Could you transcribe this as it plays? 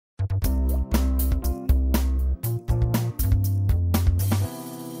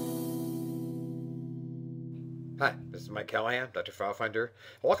Hi, this is Mike Callahan, Dr. FileFinder.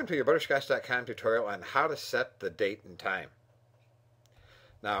 Welcome to your Butterscotch.com tutorial on how to set the date and time.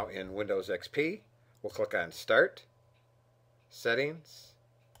 Now in Windows XP, we'll click on Start, Settings,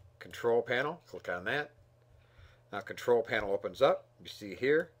 Control Panel, click on that. Now Control Panel opens up, you see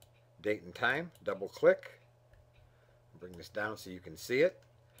here, Date and Time, double click. Bring this down so you can see it.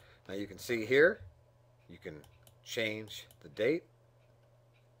 Now you can see here, you can change the date.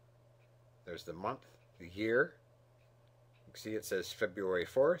 There's the month, the year. You can see it says February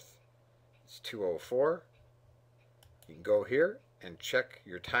 4th. It's 2:04. You can go here and check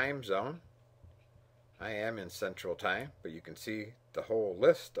your time zone. I am in Central Time, but you can see the whole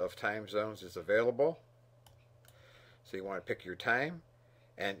list of time zones is available. So you want to pick your time.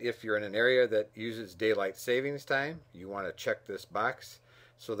 And if you're in an area that uses daylight savings time, you want to check this box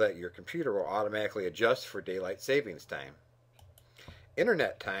so that your computer will automatically adjust for daylight savings time.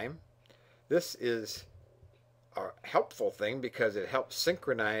 Internet time. This is a helpful thing because it helps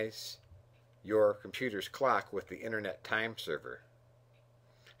synchronize your computer's clock with the internet time server,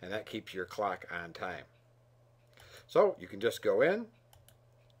 and that keeps your clock on time. So you can just go in,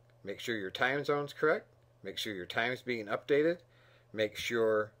 make sure your time zone's correct, make sure your time's being updated, make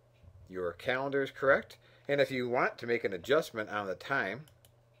sure your calendar is correct, and if you want to make an adjustment on the time,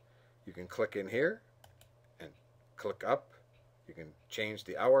 you can click in here and click up. You can change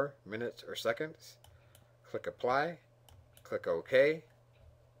the hour, minutes, or seconds. Click Apply, click OK,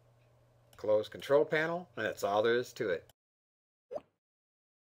 close Control Panel, and that's all there is to it.